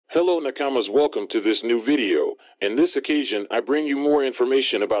Hello Nakamas, welcome to this new video. In this occasion, I bring you more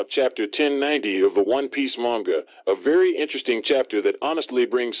information about chapter 1090 of the One Piece manga, a very interesting chapter that honestly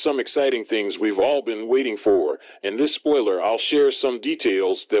brings some exciting things we've all been waiting for. In this spoiler, I'll share some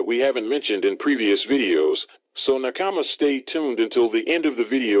details that we haven't mentioned in previous videos. So Nakamas, stay tuned until the end of the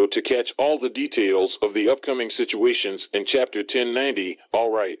video to catch all the details of the upcoming situations in chapter 1090.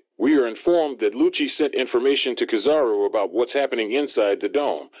 Alright, we are informed that Lucci sent information to Kizaru about what's happening inside the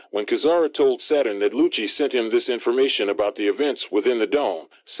dome. When Kizaru told Saturn that Lucci sent him this information about the events within the dome,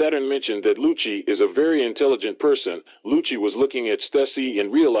 Saturn mentioned that Lucci is a very intelligent person. Lucci was looking at Stussy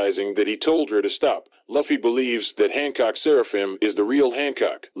and realizing that he told her to stop. Luffy believes that Hancock Seraphim is the real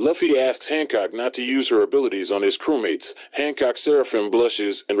Hancock. Luffy asks Hancock not to use her abilities on his crewmates. Hancock Seraphim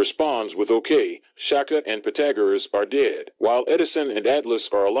blushes and responds with okay. Shaka and Pythagoras are dead, while Edison and Atlas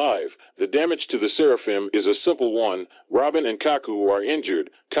are alive. The damage to the Seraphim is a simple one. Robin and Kaku are injured.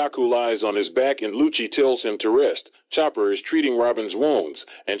 Kaku lies on his back and Lucci tells him to rest. Chopper is treating Robin's wounds,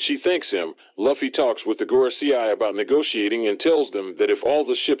 and she thanks him. Luffy talks with the Gorosei about negotiating and tells them that if all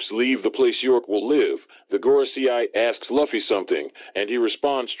the ships leave the place, York will live. The Gorosei asks Luffy something, and he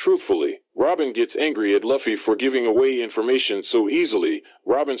responds truthfully. Robin gets angry at Luffy for giving away information so easily.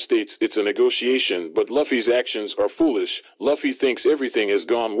 Robin states it's a negotiation, but Luffy's actions are foolish. Luffy thinks everything has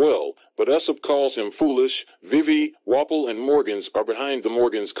gone well, but Usopp calls him foolish. Vivi, Wapple, and Morgans are behind the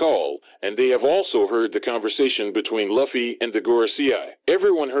Morgans' call, and they have also heard the conversation between Luffy and the Gorosei.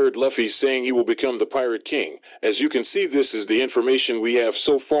 Everyone heard Luffy saying he will become the Pirate King. As you can see, this is the information we have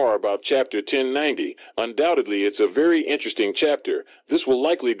so far about chapter 1090. Undoubtedly, it's a very interesting chapter. This will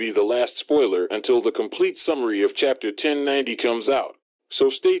likely be the last spoiler until the complete summary of chapter 1090 comes out. So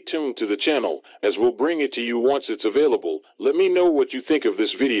stay tuned to the channel, as we'll bring it to you once it's available. Let me know what you think of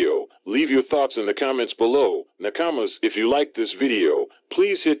this video. Leave your thoughts in the comments below. Nakamas, if you liked this video,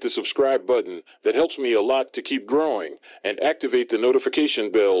 please hit the subscribe button. That helps me a lot to keep growing. And activate the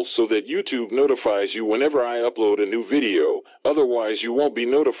notification bell so that YouTube notifies you whenever I upload a new video. Otherwise, you won't be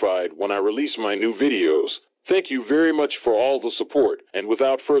notified when I release my new videos. Thank you very much for all the support, and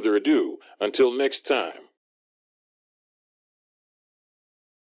without further ado, until next time.